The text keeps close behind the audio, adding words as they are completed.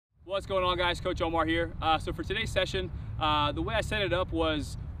What's going on, guys? Coach Omar here. So for today's session, the way I set it up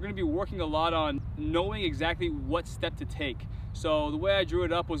was we're going to be working a lot on knowing exactly what step to take. So the way I drew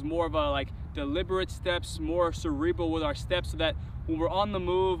it up was more of a deliberate steps, more cerebral with our steps, so that when we're on the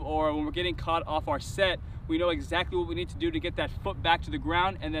move or when we're getting caught off our set, we know exactly what we need to do to get that foot back to the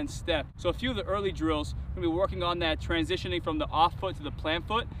ground and then step. So a few of the early drills, we're going to be working on that transitioning from the off foot to the plant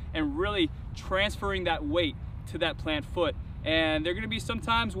foot and really transferring that weight to that plant foot. And there are going to be some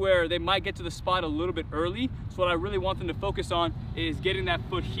times where they might get to the spot a little bit early. So what I really want them to focus on is getting that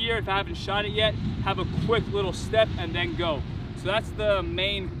foot here. If I haven't shot it yet, have a quick little step and then go. So that's the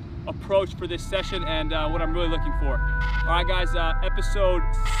main approach for this session and what I'm really looking for. All right, guys, episode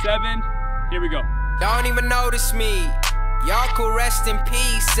 7, here we go. Don't even notice me. Y'all could rest in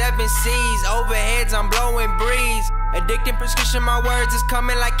peace. 7 C's, overheads, I'm blowing breeze. Addicting prescription, my words is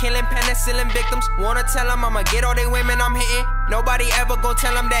coming like killing penicillin victims. Wanna tell them I'ma get all they women I'm hitting. Nobody ever gon'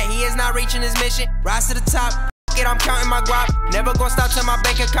 tell him that he is not reaching his mission. Rise to the top, it, I'm counting my guap. Never gon' stop till my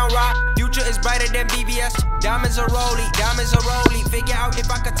bank account rock. Future is brighter than BBS. Diamonds are rolly, diamonds are rolly. Figure out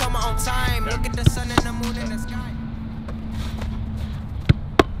if I could tell my own time. Look at the sun and the moon in the sky.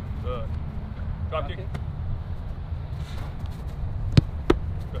 Drop kick.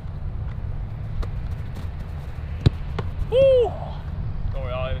 Woo! Don't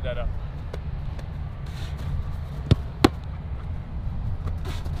worry, I'll edit that up.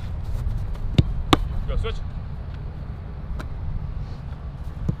 Go, switch.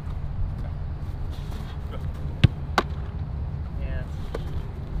 Go. Hands.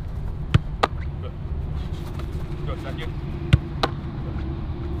 Go. Go, stop kick.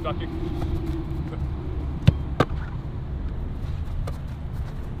 Stop kick. Go.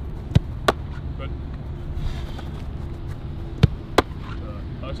 Good.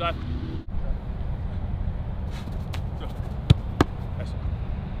 Other side. Good. Yes.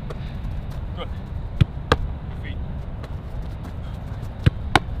 Good. Good feet.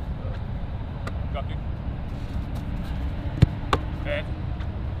 Drop kick. And.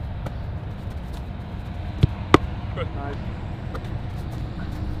 Good. Nice.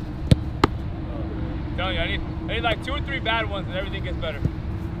 I'm telling you, I need like 2 or 3 bad ones and everything gets better.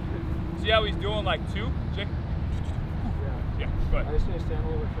 See how he's doing like 2, Jake? Yeah, go ahead. I just need to stand a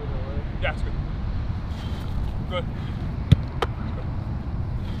little bit further away. Yeah, it's good. Good.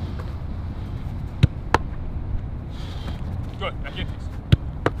 Good. Back in.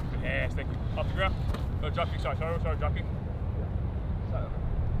 Yes, thank you. Off the ground. No, drop kick. Sorry, drop kick. Yeah.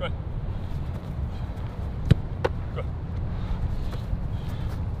 Good. Good.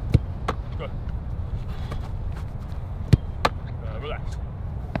 Good. Relax.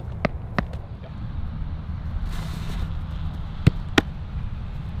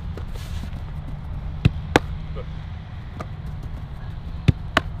 Good.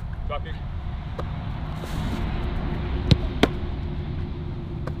 Drop kick.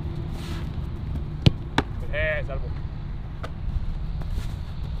 Good hands out of both.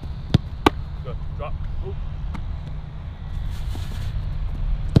 Good. Drop. Ooh.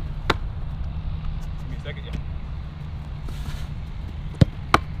 Give me a second, yeah.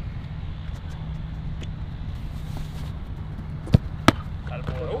 Out of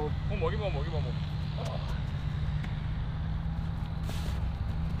both. Oh, one more, give me one more, give me one more.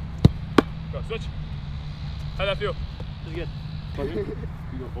 Go, switch. How'd that feel? It's good.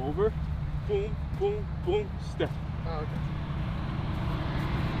 You go over, boom, boom, boom, step. Oh, okay.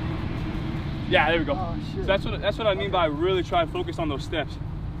 Yeah, there we go. Oh, shit. So that's what I mean by really trying to focus on those steps.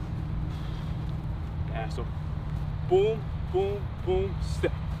 Yeah, so boom, boom, boom,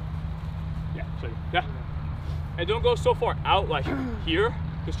 step. Yeah, so yeah. And don't go so far out like here.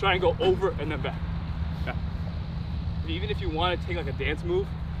 Just try and go over and then back. Yeah. Even if you want to take like a dance move,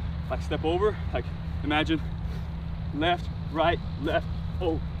 like step over, like imagine left, right, left,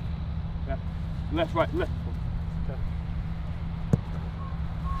 oh. Yeah. Left, right, left. Oh. Okay.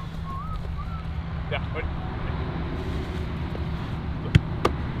 Yeah, ready? Good.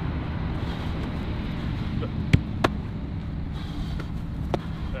 Good.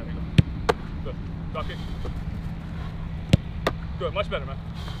 There we go. Good. Drop kick. Good, much better, man.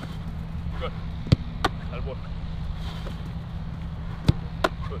 Good. Attaboy.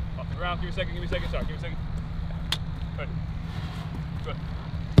 Good. Off the ground. Give me a second. Sorry, give me a second. Ready. Good.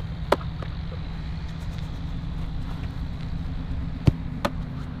 Good.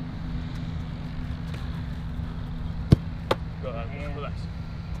 Good. Relax.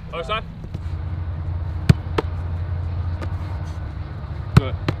 Other side.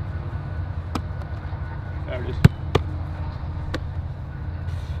 Good. There it is.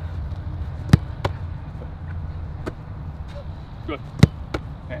 Good.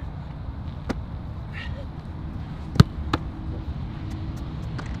 Okay.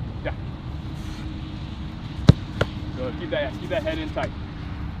 Keep that head in tight.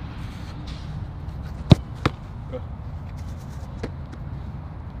 Good.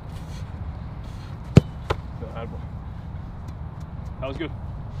 Good, attaboy. That was good.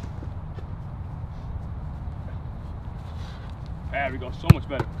 There we go, so much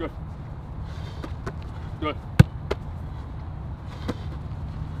better. Good. Good.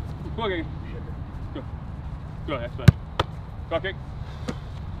 Go again. Good. Good, that's better. Go kick.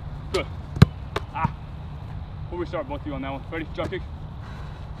 Good. Ah. We'll restart both of you on that one. Ready? Jump kick.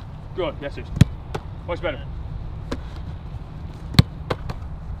 Good, yes sir. Much better.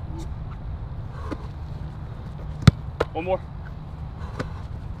 One more.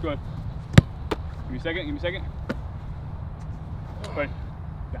 Good. Give me a second, give me a second. Ready?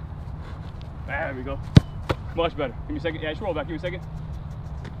 Yeah. There we go. Much better. Give me a second. Yeah, just roll back. Give me a second.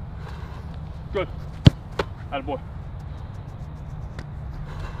 Good. Attaboy.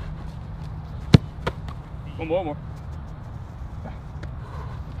 One more. Yeah.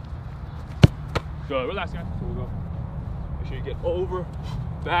 Good. Relax, guys. So we'll go. Make sure you get over,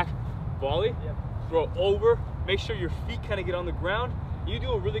 back, volley. Yep. Throw over. Make sure your feet kind of get on the ground. You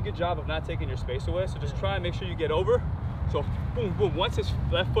do a really good job of not taking your space away. So just try and make sure you get over. So boom, boom. Once his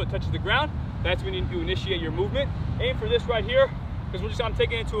left foot touches the ground, that's when you need to initiate your movement. Aim for this right here, because I'm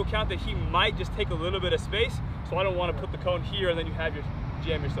taking into account that he might just take a little bit of space. So I don't want to put the cone here and then you have your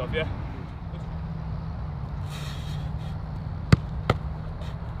jam yourself. Yeah.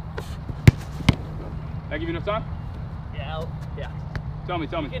 That give you enough time? Yeah. Yeah. Tell me.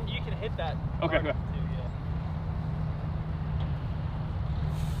 You can hit that. Okay. Too, yeah.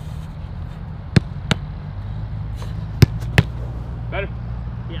 Better?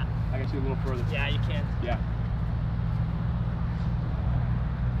 Yeah. I got you a little further. Yeah, you can. Yeah.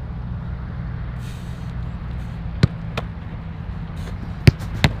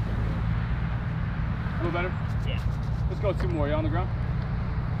 A little better? Yeah. Let's go 2 more. You on the ground?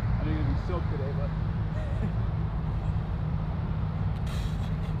 I think it'll be soaked today, but.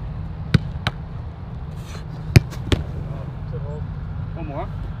 One more,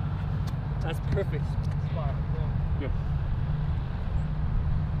 huh? That's perfect spot. Good.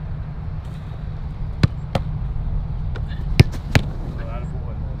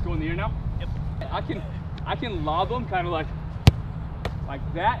 Let's go in the ear now? Yep. I can lob them kind of like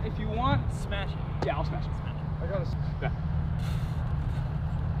that if you want. Smash it. Yeah, I'll smash it. Smash it. I got it. Yeah.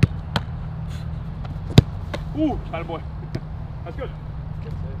 Ooh, attaboy. That's good.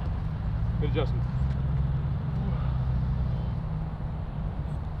 Good adjustment.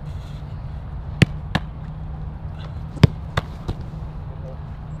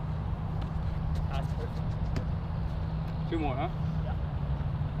 That's perfect. 2 more, huh? Yeah.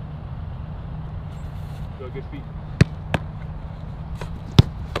 Good feet.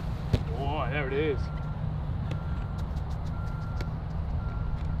 Oh, there it is.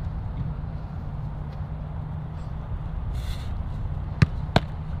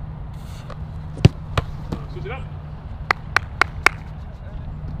 Switch it up.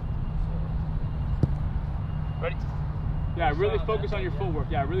 Ready? Yeah, really focus on your footwork.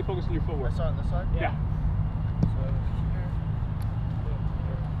 Yeah, really focus on your footwork. I saw it on this side? Yeah.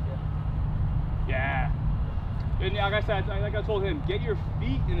 Yeah. And like I said, like I told him, get your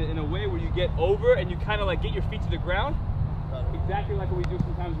feet in a way where you get over and you kind of like get your feet to the ground. Exactly like what we do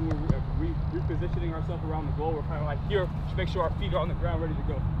sometimes when we're repositioning ourselves around the goal. We're kind of like here, just make sure our feet are on the ground ready to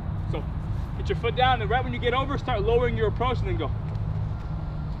go. So get your foot down, and right when you get over, start lowering your approach and then go.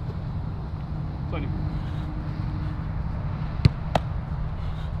 It's on you.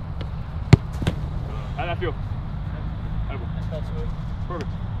 How'd that feel? That felt smooth.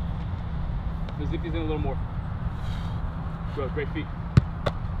 Perfect. Let's zip these in a little more. Good, great feet.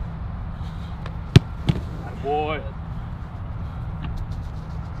 Boy.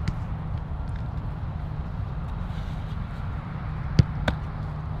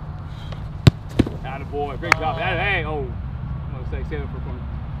 Attaboy, great job. Hey, oh, I'm gonna say, save it for a corner.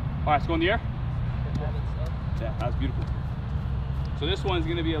 All right, let's go in the air. Yeah, that was beautiful. So this one's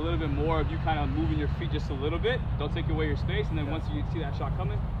gonna be a little bit more of you kind of moving your feet just a little bit. Don't take away your space, and then once you see that shot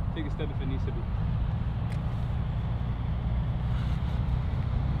coming, take a step if it needs to be.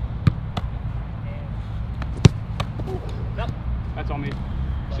 Nope. That's on me.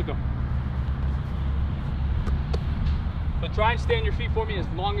 Should go. So try and stay on your feet for me as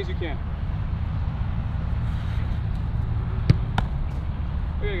long as you can.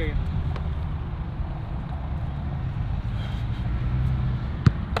 Okay.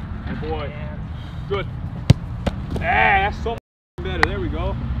 Good boy. Good. Hey, that's so much better. There we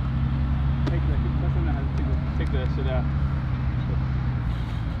go. Take the sit out.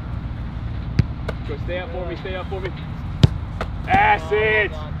 Go, stay up for me, stay up for me. That's Oh,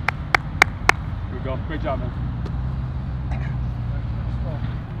 it. God. Here we go. Great job, man.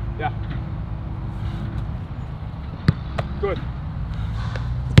 Yeah. Good.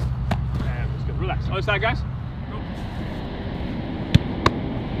 And let's go. Relax. Other side, guys. Go.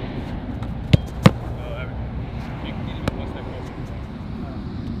 Oh, there we go. You can get it one step closer.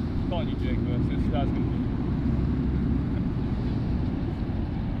 I'm calling you Jake, but this is how it's going to be.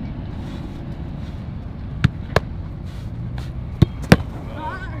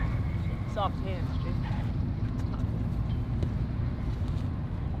 Soft hands, Jake.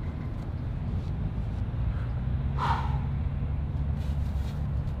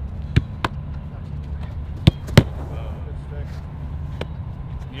 Good stick.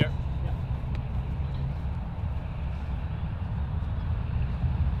 Here. Yeah.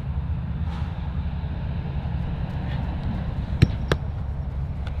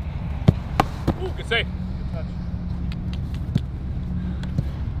 Ooh, good save. Good touch.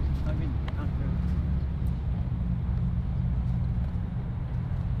 I mean, not really.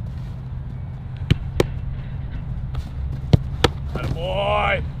 Atta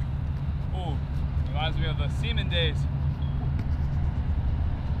boy. Ooh, reminds me of the Seaman days.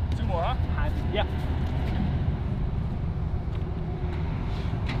 Two more, huh? Yeah.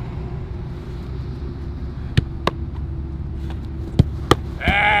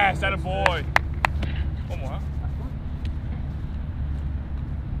 Yes, atta boy. One more, huh?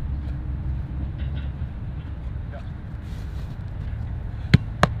 Yeah.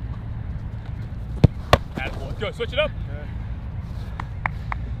 Atta boy. Go, switch it up. Good.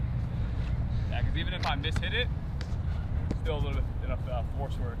 Yeah, because even if I mishit it, still a little bit enough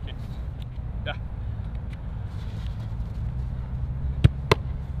force where it kicks. Yeah.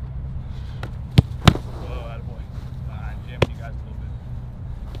 Oh, atta boy. I'm jamming you guys a little bit.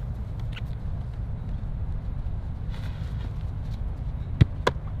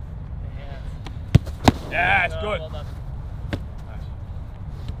 Hands. Yeah, it's No, good. well done. Nice.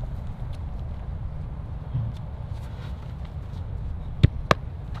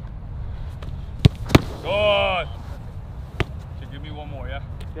 Good. Okay, give me one more, yeah?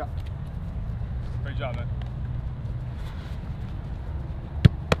 Yeah. Great job, man.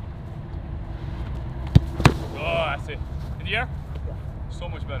 Oh, that's it. In the air? Yeah. So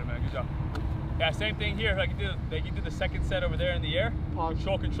much better, man. Good job. Yeah, same thing here. Like you did the second set over there in the air. Pause.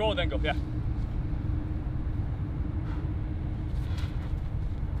 Control, then go. Yeah.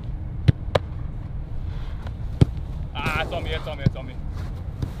 Ah, it's on me, it's on me, it's on me.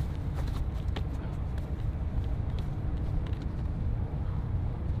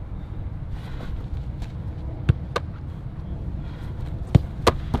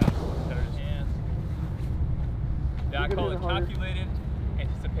 There it is. Hands. Yeah, I can call hit it it harder. calculated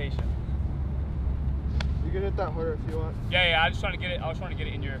anticipation. You can hit that harder if you want. Yeah, I was trying to get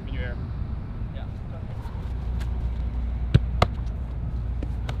it in your air. Yeah.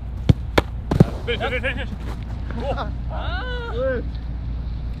 Finish. Cool. Ah! Good.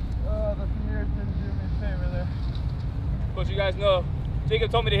 Oh, the mirrors didn't do me a favor there. Coach, you guys know,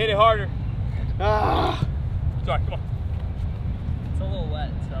 Jacob told me to hit it harder. Ah! Sorry, come on. It's a little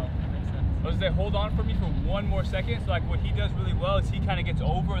wet, so it makes sense. I was gonna say, hold on for me for one more second. So like what he does really well is he kind of gets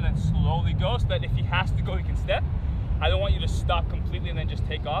over and then slowly goes so that if he has to go, he can step. I don't want you to stop completely and then just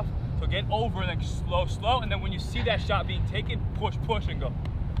take off. So get over and then slow. And then when you see that shot being taken, push and go.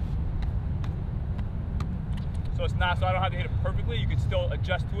 So it's not, so I don't have to hit it perfectly. You can still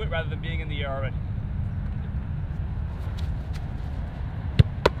adjust to it rather than being in the air already.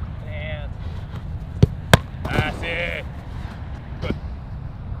 Hands. That's it. Good.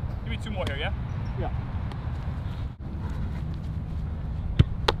 Give me two more here, yeah? Yeah.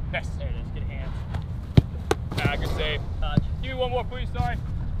 Yes. There it is. Good hands. Ah, good save. Touch. Give me one more, please. Sorry.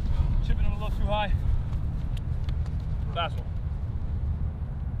 Chipping him a little too high. Last one.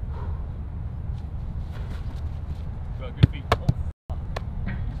 Good feet. Oh, fuck.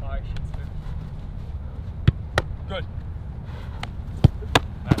 Sorry, shitster. Good.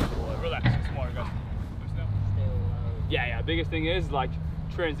 That's cool. Relax. Smarter, guys. Stay low. Yeah. Biggest thing is like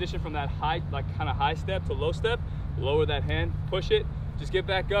transition from that high, like kind of high step to low step. Lower that hand, push it. Just get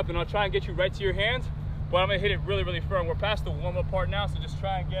back up, and I'll try and get you right to your hands. But I'm gonna hit it really firm. We're past the warm-up part now, so just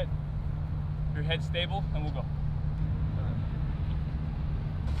try and get your head stable, and we'll go.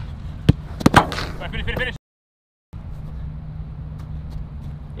 All right, finish.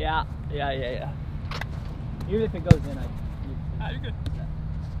 Yeah. Even if it goes in, You're good.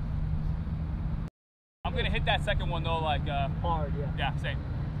 I'm gonna hit that second one though, like hard, yeah. yeah, same.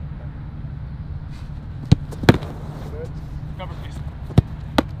 Good. Cover, please.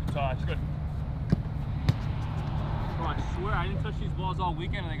 Touch, good. Come on, swear I didn't touch these balls all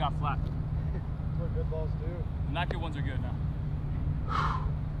weekend and they got flat. That's what good balls do. The not good ones are good now.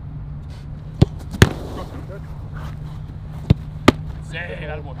 Good. Save,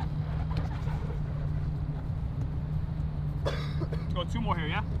 attaboy. Let's go 2 more here,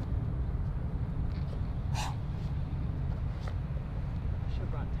 yeah?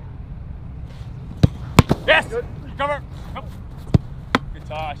 Yes! Good. Cover! Oh. Good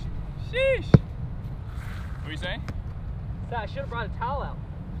toss. Sheesh! What are you saying? I should have brought a towel out.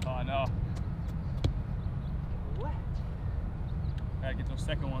 Oh, I know. What? Gotta get those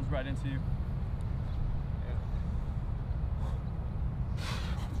second ones right into you.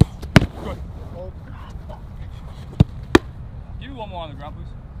 Good. Hold. Give me one more on the ground, please.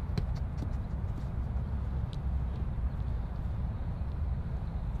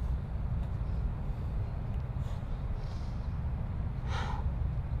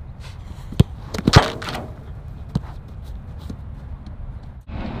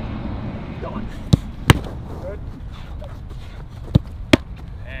 Good.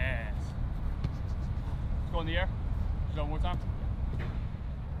 Yes. Let's go in the air. Just one more time.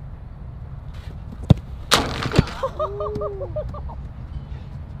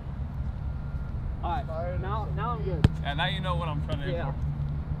 Alright, now I'm good. Yeah, now you know what I'm trying to aim Yeah. for.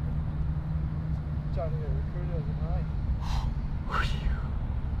 Trying to get recruited as a nine.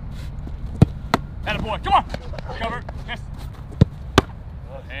 Attaboy, come on! Cover, yes.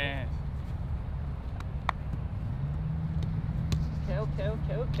 Hands.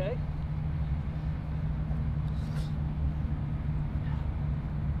 Okay.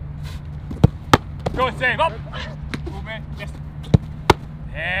 Go and save, up! Move, man, yes.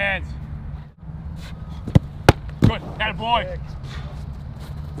 Hands. Good, attaboy.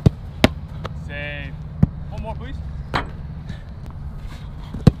 Save. One more, please.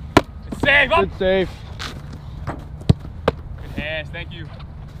 Good save, up! Good save. Good hands, thank you.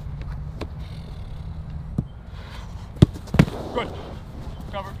 Good.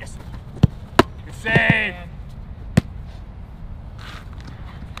 Cover, yes. Good save.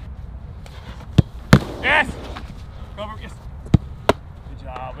 Yes! Cover, yes. Good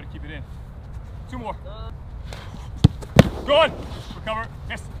job, way to keep it in. 2 more. Good! Recover,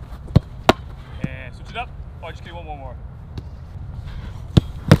 yes. And switch it up. Oh, just kidding, one more.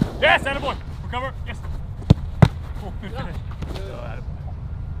 Yes, attaboy. Recover, yes. Oh, good finish. Attaboy.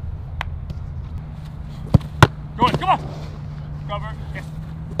 Good, come on. Recover, yes.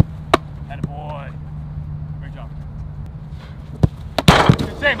 Attaboy. Great job.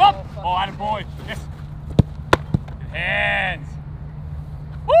 Good save, up. Oh, attaboy, yes. Good hands.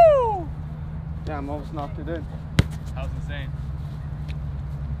 Woo! Damn, almost knocked it in. That was insane.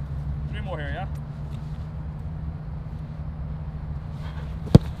 3 more here, yeah?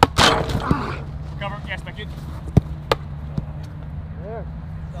 Recover, yes, back in. There.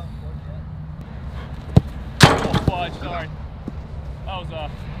 Oh, fudge, sorry. That was a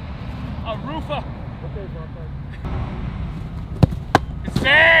roofer. Okay, bro. Good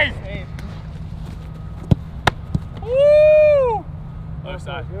save! Woo! Other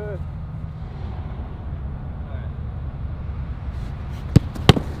side. Good.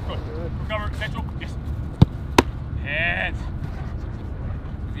 Good. Recover, central, yes. Hands.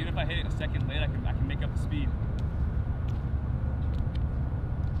 Because even if I hit it a second late, I can make up the speed.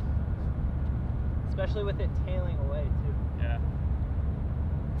 Especially with it tailing away too. Yeah.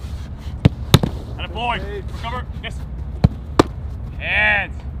 Attaboy! Recover, yes.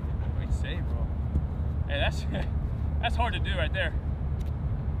 Hands. Great save, bro. Hey, that's hard to do right there.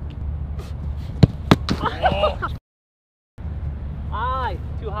 Oh. High,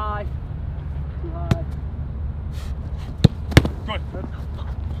 too high. Good.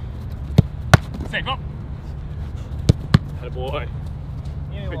 Save up. Attaboy.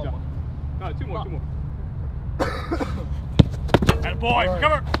 Good job. No, 2 more. Attaboy,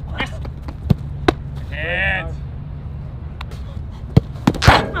 recover. Yes. Hands.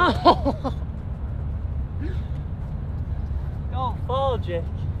 Don't fall, Jake.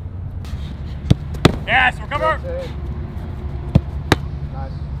 Yes, recover.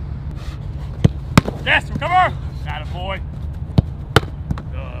 Nice. Yes, recover. Attaboy.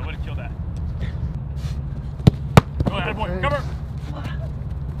 I would have killed that. Go ahead, attaboy, recover.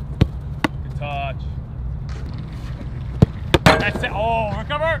 Good touch. That's it. Oh,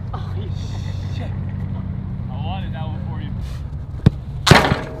 recover. Oh, shit. I wanted that one for you.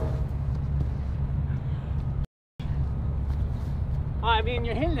 I mean,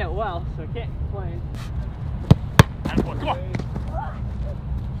 you're hitting it well, so I can't complain. Attaboy, come on.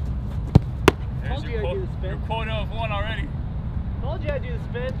 There's Told you I'd do the spin. your quota of 1 already. Told you I'd do the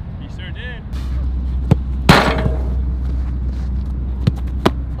spin. You sure did.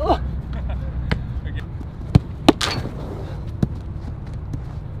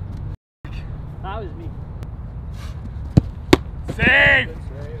 that was me. Save! Good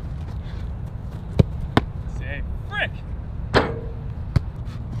save. Save. Frick!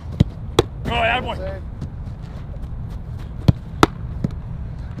 Go ahead, boy. Save.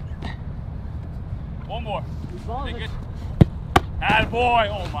 One more. These balls Take are- it. Attaboy!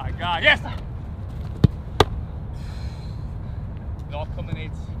 Oh my God! Yes! It all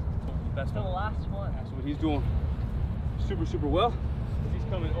culminates to the best the one. last one. That's what he's doing super well. He's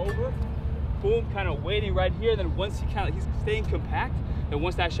coming over, boom, kind of waiting right here. Then once he's staying compact, then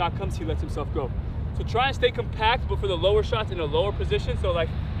once that shot comes, he lets himself go. So try and stay compact, but for the lower shots in a lower position. So like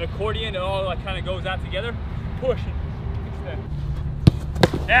an accordion, it all like kind of goes out together. Push and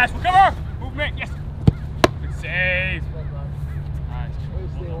extend. Yes, recover! Movement, yes. Good save. Well done. Nice. Way to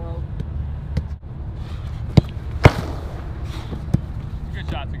stay Well done. It's a good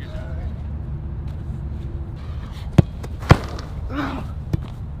shot, it's a good shot.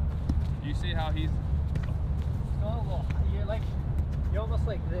 You see how he's Go a little. You're almost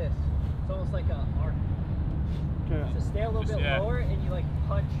like this. It's almost like a arc. Okay. So stay a little Just- bit yeah. lower, and you like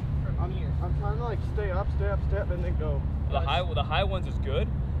punch from here. I'm trying to like stay up, and then go. the high ones is good,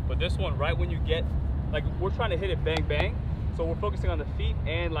 but this one right when you get like we're trying to hit it bang bang, so we're focusing on the feet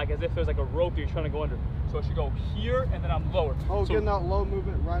and like as if there's like a rope that you're trying to go under. So it should go here and then I'm lower. Oh, so, getting that low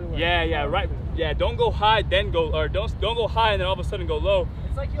movement right away. yeah, right. Yeah, don't go high then go or don't go high and then all of a sudden go low.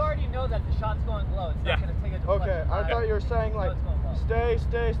 It's like you already know that the shot's going low. It's Yeah. not going to take a Okay, deflection I high. thought you were saying like No, it's going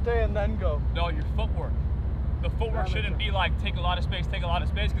low. stay, and then go. No, your footwork. The footwork That makes shouldn't be sense. like take a lot of space,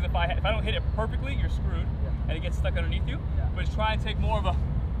 because if I don't hit it perfectly, you're screwed and it gets stuck underneath you. Yeah. But just try and take more of a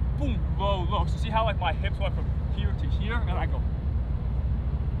boom, low. So see how like my hips went from here to here and I go.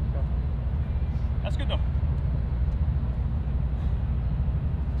 That's good though.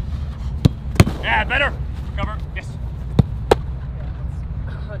 Yeah, better. Cover. Yes. Yeah,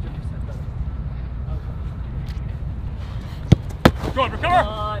 that's 100% better. Good. Recover. Come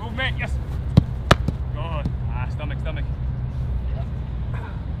on. Movement. Yes. Good. Stomach.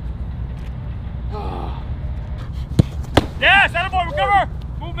 Yes. Attaboy. Recover.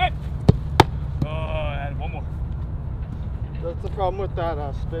 Movement. And one more. That's the problem with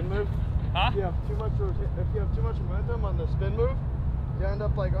that spin move. Huh? If you have too much momentum on the spin move, you end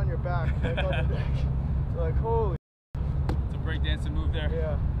up like on your back, like on the deck. So like holy. It's a breakdancing move there.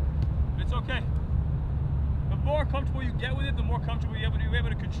 Yeah. But it's okay. The more comfortable you get with it, the more comfortable you're able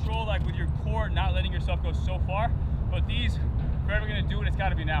to control, like with your core, not letting yourself go so far. But these, if you're ever gonna do it, it's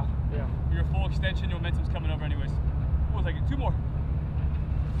gotta be now. Yeah. Your full extension, your momentum's coming over anyways. What was I getting? Two more.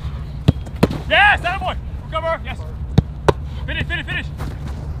 Yes, attaboy! Recover, yes. Finish.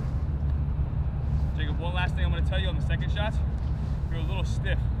 Jacob, one last thing I'm gonna tell you on the second shot. You're a little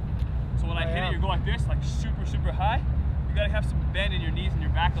stiff. So when I hit it, you're going like this, like super high. You gotta have some bend in your knees and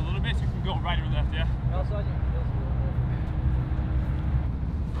your back a little bit so you can go right or left, yeah? You're also on your heels a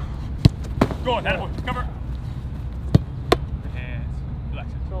little bit. Go on, attaboy, cover. Hands, relax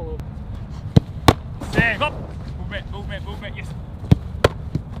it. So low. Save, up. Movement, yes.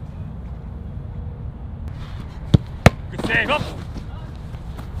 Good save, up.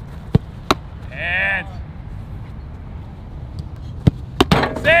 Hands.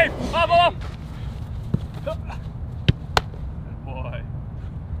 Save, up. Good boy.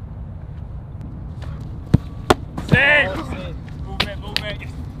 Save. Oh, save. Movement,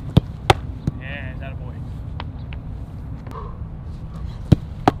 yes. Hands, attaboy.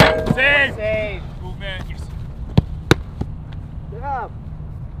 Save. Save. Movement, yes. Yeah.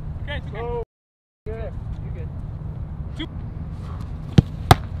 Okay, it's okay. So Good. You're good. Two.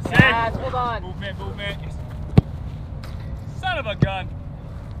 Save. Yes, hold on. Movement, yes. Son of a gun.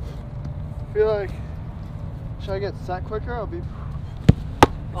 I feel like should I get set quicker? I'll be.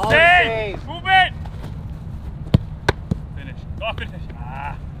 Oh, Save. save. Movement. Finish. Finish.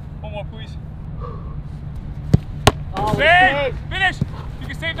 One more, please. Oh, Save. save. Finish. You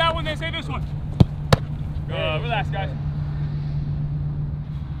can save that one, then save this one. Good. Relax, guys.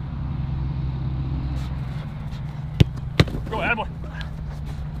 Go, attaboy.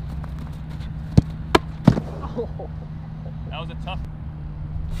 That was a tough.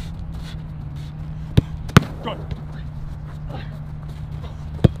 Good.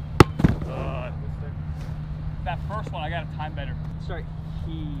 Good. That first one, I got to time better. Start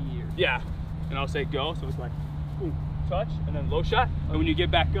here. Yeah. And I'll say go, so it's like, boom, touch, and then low shot. And when you get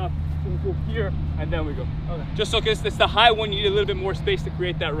back up, boom, go here, and then we go. Okay. Just so, because it's the high one, you need a little bit more space to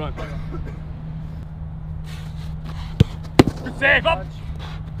create that run. Good save, up.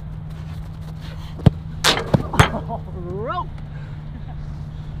 Oh, rope.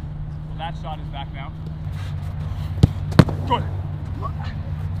 Well, that shot is back now. Good.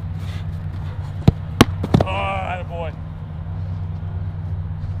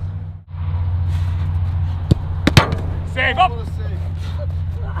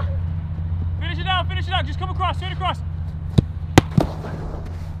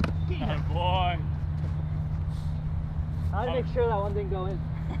 Atta boy. I had to make sure that one didn't go in.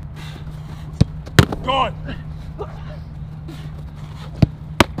 Good.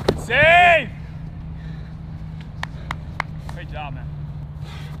 Save. Great job, man.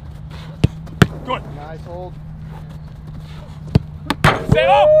 Good. Nice hold. Save.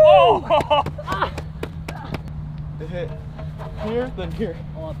 Oh! Oh! It hit here, then here.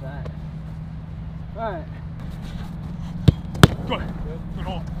 I want that. Alright. Good. Good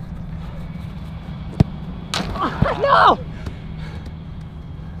hold. No!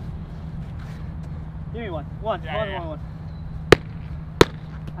 Give me one. One. Yeah. One.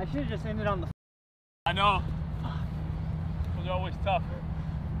 I should have just ended on the. I know. Those are always tough.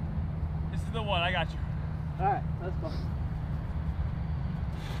 This is the one. I got you. Alright, let's go.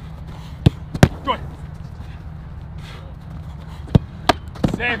 Good.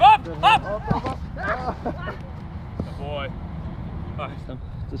 Save. Up! Up! Good boy. All right.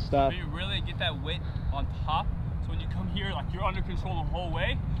 Just stop. So you really get that weight on top. So when you come here, like you're under control the whole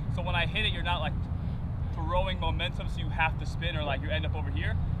way. So when I hit it, you're not like throwing momentum, so you have to spin or like you end up over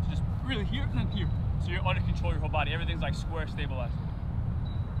here. So just really here and then here. So you're under control of your whole body. Everything's like square, stabilized.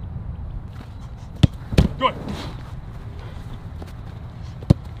 Good.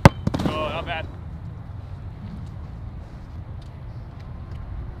 Oh, not bad.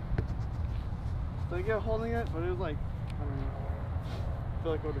 So I get holding it, but it was like, I don't know. I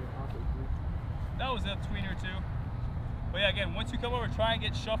feel like it would have been awkward. That was a tweener too. But yeah, again, once you come over, try and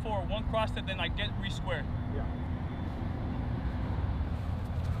get shuffle or one cross it, then like get re-squared. Yeah.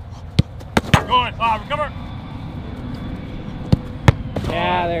 Good. Recover.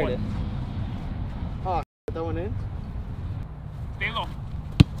 Yeah, there it is. Oh, that one in? Stay low.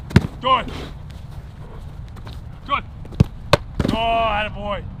 Good. Good. Oh,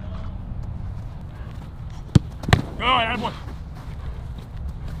 attaboy. Good, attaboy.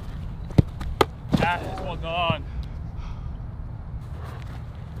 That's well done.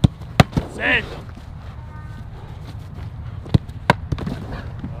 Save.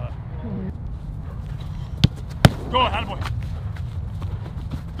 Good, attaboy.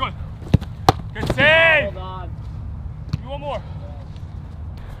 Good. Good save. Hold on. Do one more.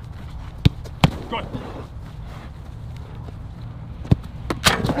 Good.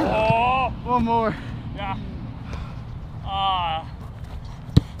 Oh. One more. Yeah.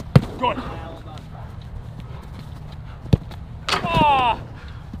 Good.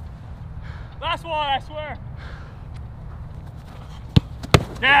 Last one, I swear.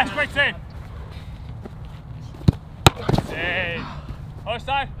 Yes, great save. Save. Other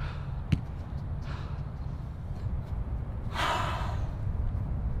side.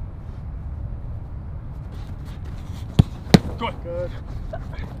 Good. Good.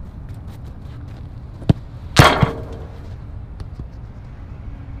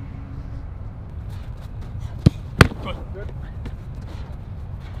 Good.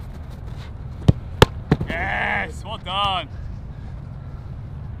 Yes, well done.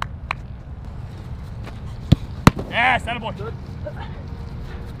 Yes, attaboy. Good.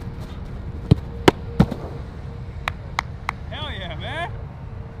 Hell yeah, man.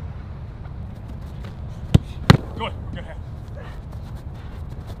 Good, good hand.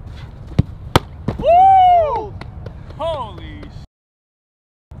 Woo! Holy sh**.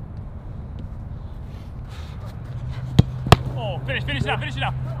 Oh, finish it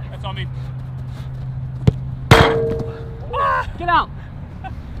out. That's on me. Get out.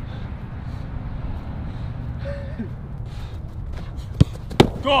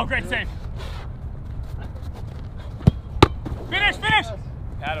 Go, great save. Finish.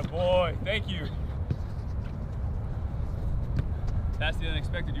 Attaboy, thank you. That's the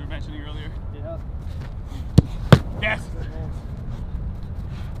unexpected you were mentioning earlier. Yeah. Yes.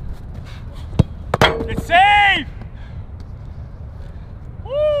 Good save.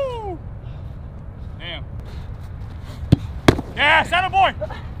 Woo! Damn. Yes, attaboy.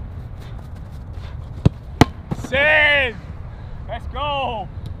 Save. Let's go.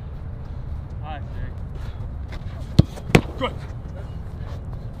 Nice, Jake. Good.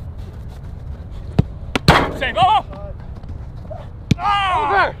 Save. Oh!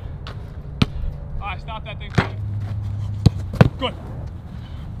 Ah! Over. All right, stop that thing. Good.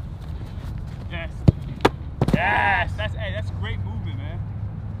 Yes. Yes. That's great movement, man.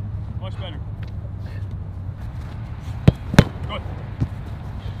 Much better. Good.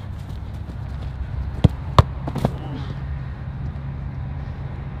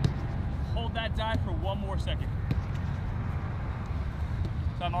 Hold that dive for one more second.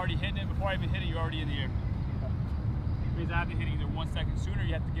 So I'm already hitting it. Before I even hit it, you're already in the air. It means I have to hit it either 1 second sooner,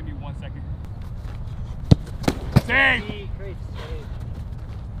 you have to give me 1 second. Save! Great save.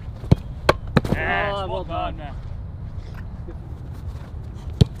 Well done. man.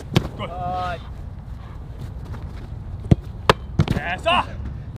 Good. Yes, ah!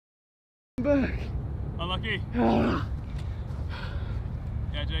 Back. Unlucky. Yeah,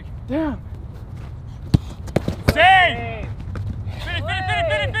 Jake. Damn. Save!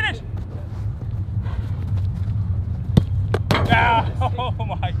 Finish! Ah, oh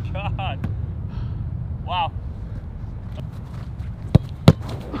my God. Wow.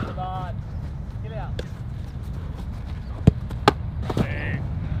 Come on. Get it out. Save.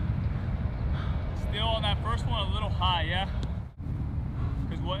 Still on that first one a little high, yeah?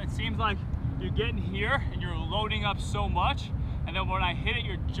 Because what it seems like you're getting here and you're loading up so much, and then when I hit it,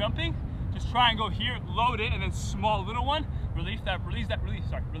 you're jumping. Just try and go here, load it, and then small little one. Release that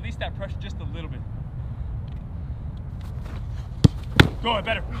pressure just a little bit. Good,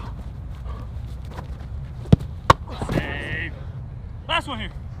 better. Save. Last one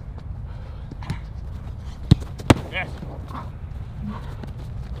here. Yes.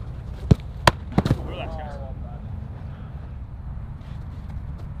 Relax, guys.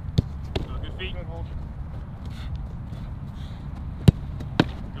 Good feet. Good hold.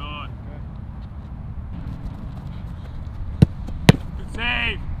 Good. Good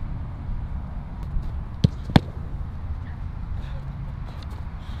save.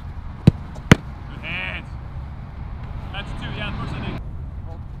 Good hands. That's two. Yeah, the first I did.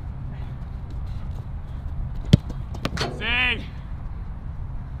 Save.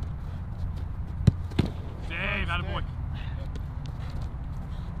 Save. Attaboy.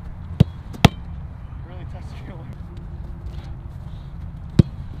 Really tested your leg.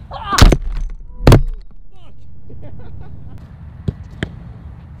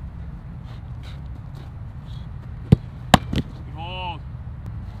 Good hold.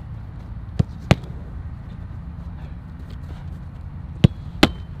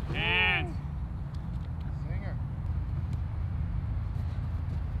 Hands. Singer.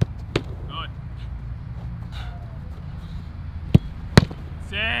 Good.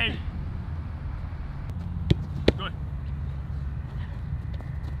 Save. Good.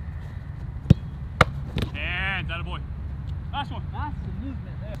 Hands, attaboy. Last one. That's the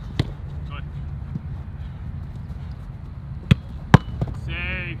movement there. Good.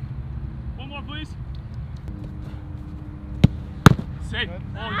 Save. One more, please. Save. Good.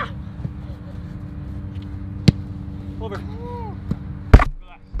 Oh, yeah. Over.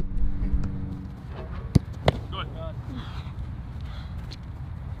 Relax. Good. Good.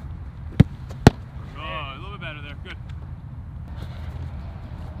 A little bit better there. Good.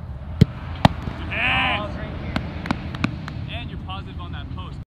 Good hands. And you're positive on that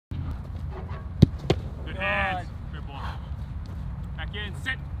post. Good hands. Great ball. Back in.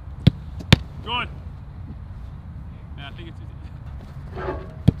 Sit. Good. Yeah, I think it's.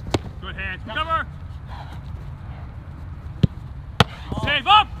 Good hands. Recover. Save.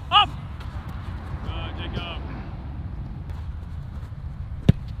 Up. Up. Good, Jacob.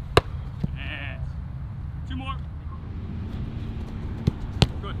 Good hands. Two more.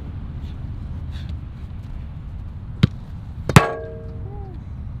 Good.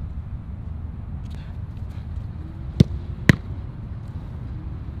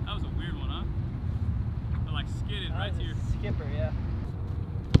 That was a weird one, huh? It like skidded right to your skipper, yeah.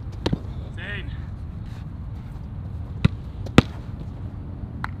 save.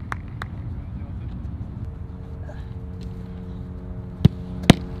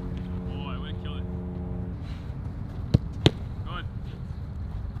 Boy, way to kill it. Good.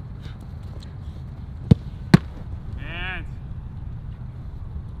 Hands.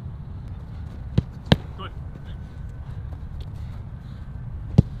 Good.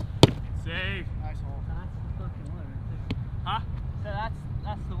 Save. Nice hold. That's the fucking one right there. Huh? So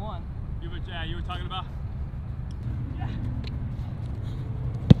that's the one. You were talking about? Yeah.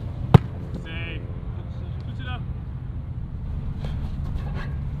 Save. Switch it up.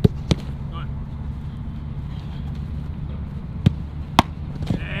 Good.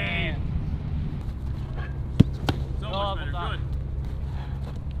 Save. So much better. well done.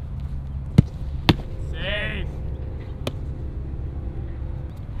 Good. Save.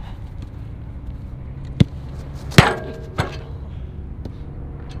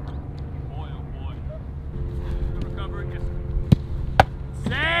 Boy, oh boy. Good recovery. Yes.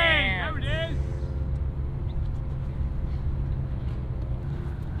 Save. There it is.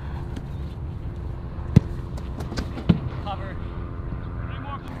 Cover. Three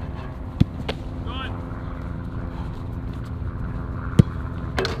more. Good.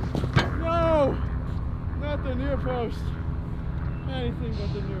 No! Not the near post. Anything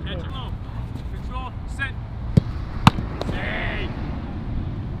but the near Catch post. it low. Control. Set. Save.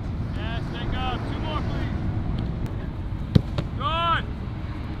 Yes, take up. Two more.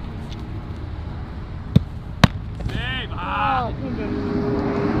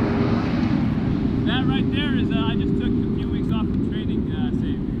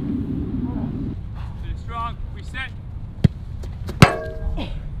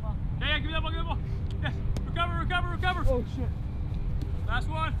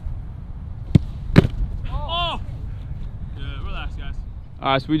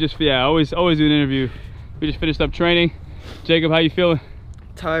 All right, so we just, yeah, always do an interview. We just finished up training. Jacob, how you feeling?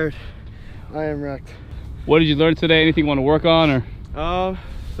 Tired. I am wrecked. What did you learn today? Anything you want to work on, or?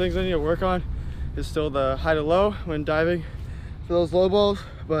 Things I need to work on is still the high to low when diving for those low balls,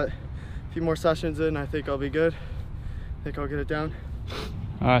 but a few more sessions in, I think I'll be good. I think I'll get it down.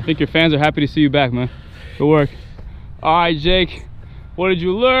 I think your fans are happy to see you back, man. Good work. All right, Jake, what did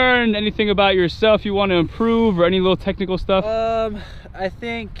you learn? Anything about yourself you want to improve, or any little technical stuff? I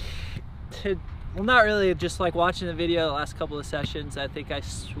think well, not really, just like watching the video the last couple of sessions, I think I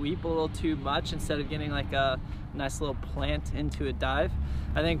sweep a little too much instead of getting like a nice little plant into a dive.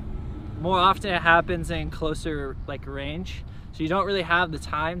 I think more often it happens in closer like range, so you don't really have the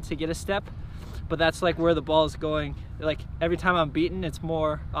time to get a step, but that's like where the ball is going. Like every time I'm beaten, it's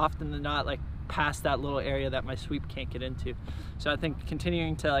more often than not like past that little area that my sweep can't get into. So I think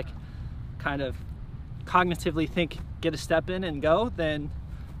continuing to like kind of cognitively think, get a step in and go, then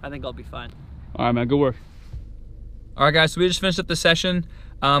I think I'll be fine. All right, man, good work. All right, guys, so we just finished up the session.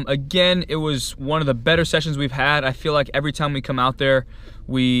 Again, it was one of the better sessions we've had. I feel like every time we come out there,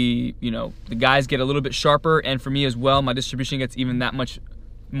 the guys get a little bit sharper, and for me as well, my distribution gets even that much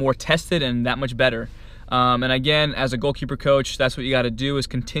more tested and that much better. And again, as a goalkeeper coach, that's what you got to do, is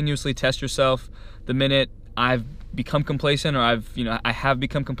continuously test yourself. The minute I've become complacent, or I have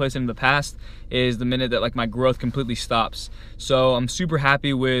become complacent in the past, is the minute that like my growth completely stops. So I'm super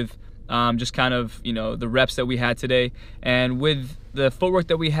happy with just kind of, the reps that we had today. And with the footwork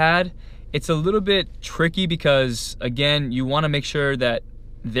that we had, it's a little bit tricky because, again, you want to make sure that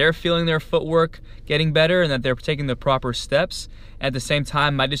they're feeling their footwork getting better and that they're taking the proper steps. At the same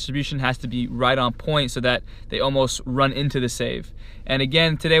time, my distribution has to be right on point so that they almost run into the save. And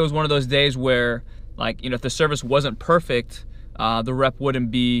again, today was one of those days where, like, if the service wasn't perfect, the rep wouldn't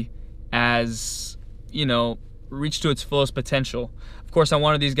be as, reach to its fullest potential. Of course, I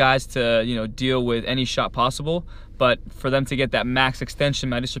wanted these guys to, deal with any shot possible, but for them to get that max extension,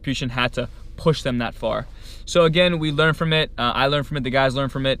 my distribution had to push them that far. So again, we learned from it. I learned from it. The guys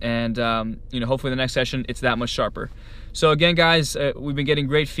learned from it, and hopefully the next session it's that much sharper. So again, guys, we've been getting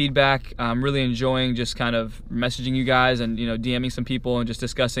great feedback. I'm really enjoying just kind of messaging you guys and DMing some people and just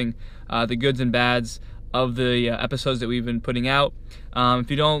discussing the goods and bads of the episodes that we've been putting out.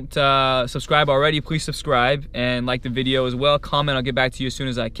 If you don't subscribe already, please subscribe and like the video as well. Comment, I'll get back to you as soon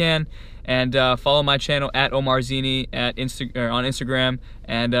as I can. And follow my channel at Omar Zini on Instagram,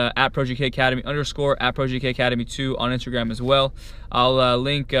 and at ProGK Academy _ at ProGK Academy 2 on Instagram as well. I'll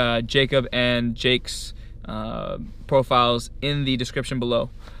link Jacob and Jake's profiles in the description below.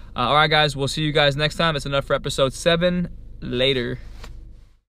 All right, guys, we'll see you guys next time. That's enough for episode 7. Later.